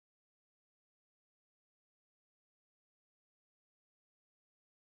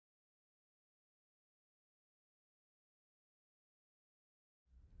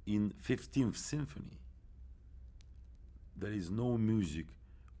in 15th Symphony, there is no music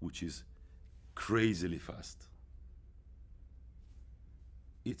which is crazily fast.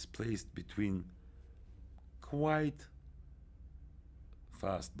 It's placed between quite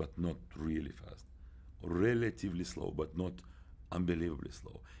fast but not really fast, or relatively slow but not unbelievably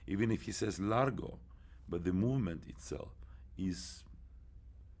slow. Even if he says largo, but the movement itself is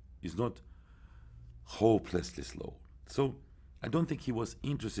not hopelessly slow. So I don't think he was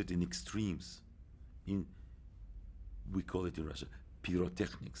interested in extremes, in, we call it in Russia,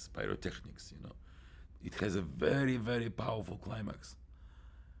 pyrotechnics, you know. It has a very, very powerful climax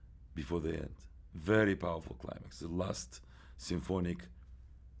before the end. Very powerful climax. The last symphonic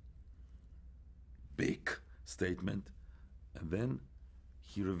big statement, and then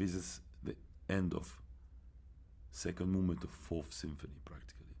he revisits the end of second movement of Fourth Symphony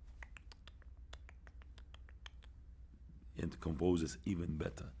practically, and composes even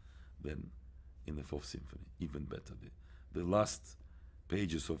better than in the Fourth Symphony, even better. The last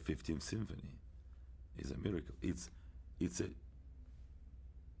pages of 15th Symphony is a miracle. It's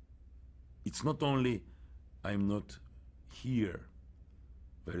not only I'm not here,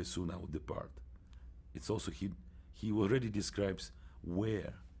 very soon I will depart. It's also he already describes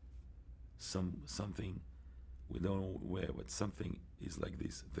where something, we don't know where, but something is like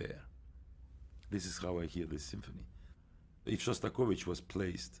this there. This is how I hear this symphony. If Shostakovich was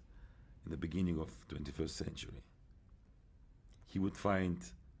placed in the beginning of 21st century, he would find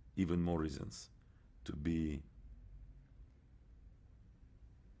even more reasons to be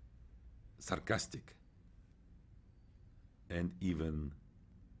sarcastic and even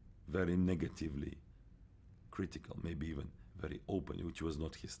very negatively critical, maybe even very openly, which was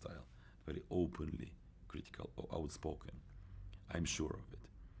not his style, very openly critical or outspoken. I'm sure of it.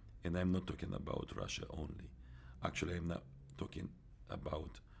 And I'm not talking about Russia only. Actually, I'm not talking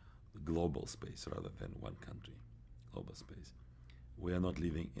about the global space rather than one country, global space. We are not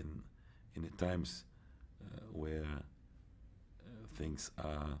living in a times where things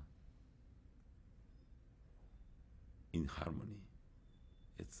are in harmony.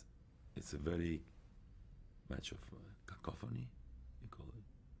 It's a very much of cacophony, you call it.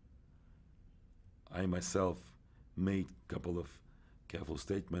 I myself made a couple of careful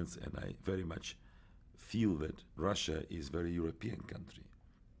statements, and I very much feel that Russia is a very European country.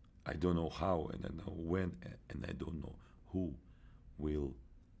 I don't know how, and I don't know when, and I don't know who will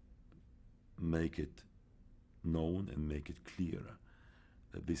make it known and make it clearer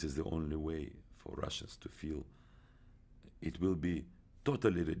that this is the only way for Russians to feel. It will be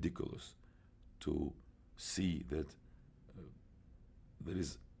totally ridiculous to see that there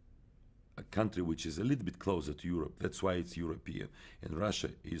is a country which is a little bit closer to Europe. That's why it's European. And Russia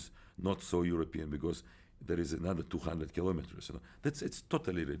is not so European because there is another 200 kilometers. You know? It's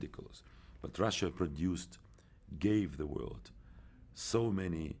totally ridiculous. But Russia gave the world so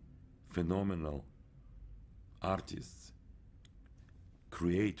many phenomenal artists,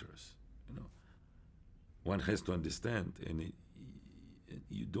 creators. You know, one has to understand, and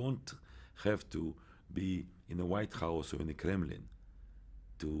you don't have to be in the White House or in the Kremlin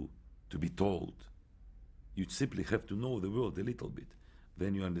to be told. You simply have to know the world a little bit.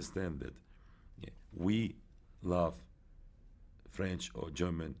 Then you understand that we love French or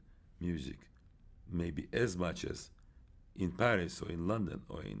German music maybe as much as in Paris or in London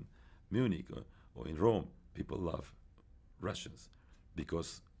or in Munich or in Rome people love Russians,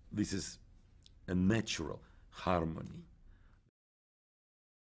 because this is a natural harmony